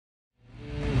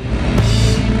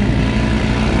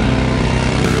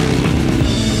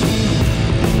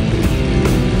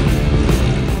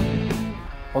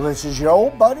This is your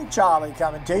old buddy Charlie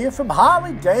coming to you from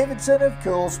Harley Davidson of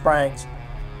Cool Springs.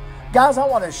 Guys, I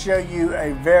want to show you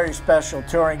a very special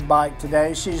touring bike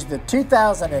today. She's the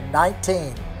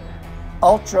 2019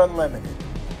 Ultra Limited.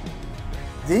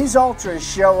 These Ultras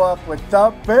show up with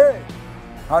the big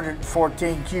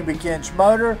 114 cubic inch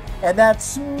motor and that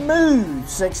smooth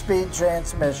 6-speed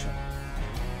transmission.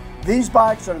 These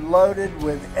bikes are loaded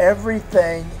with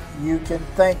everything you can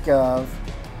think of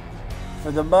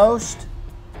for the most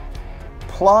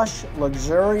plush,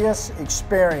 luxurious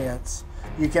experience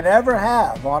you can ever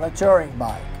have on a touring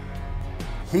bike.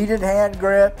 Heated hand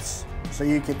grips so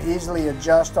you can easily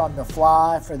adjust on the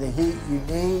fly for the heat you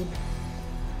need.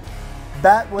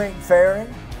 Batwing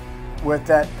fairing with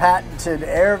that patented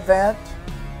air vent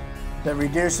that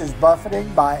reduces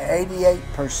buffeting by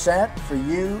 88% for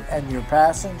you and your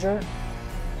passenger.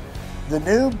 The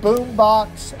new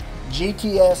Boombox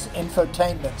GTS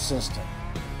infotainment system,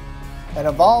 an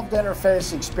evolved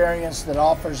interface experience that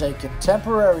offers a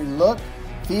contemporary look,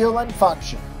 feel, and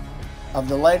function of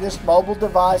the latest mobile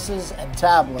devices and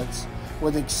tablets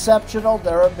with exceptional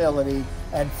durability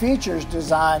and features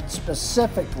designed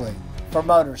specifically for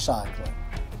motorcycling.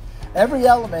 Every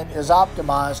element is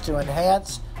optimized to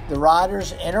enhance the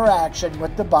rider's interaction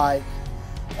with the bike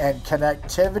and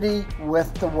connectivity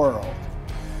with the world.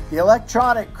 The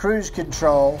electronic cruise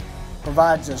control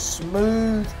provides a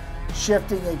smooth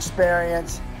shifting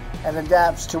experience and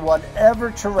adapts to whatever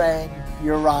terrain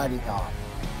you're riding on.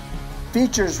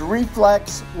 Features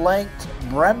reflex-linked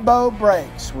Brembo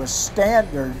brakes with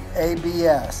standard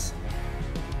ABS.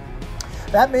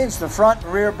 That means the front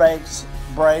and rear brakes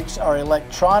are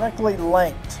electronically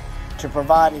linked to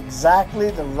provide exactly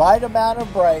the right amount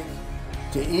of brake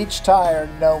to each tire,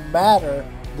 no matter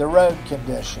the road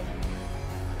condition.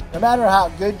 No matter how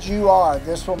good you are,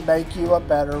 this will make you a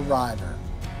better rider.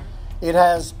 It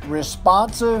has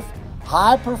responsive,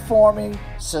 high-performing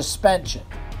suspension,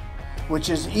 which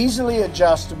is easily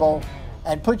adjustable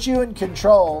and puts you in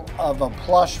control of a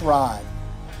plush ride.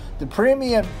 The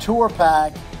premium Tour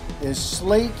Pack is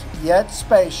sleek yet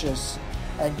spacious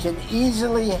and can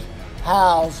easily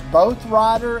house both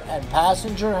rider and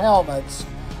passenger helmets,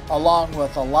 along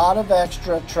with a lot of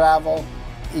extra travel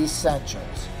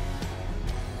essentials.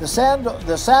 The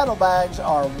saddlebags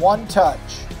are one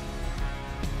touch,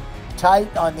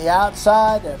 tight on the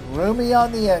outside and roomy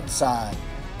on the inside.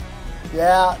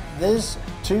 Yeah, this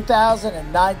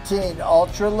 2019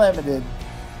 Ultra Limited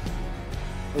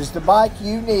is the bike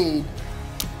you need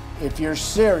if you're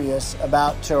serious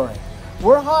about touring.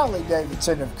 We're Harley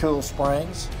Davidson of Cool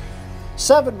Springs,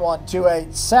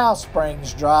 7128 South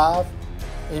Springs Drive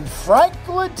in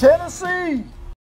Franklin, Tennessee.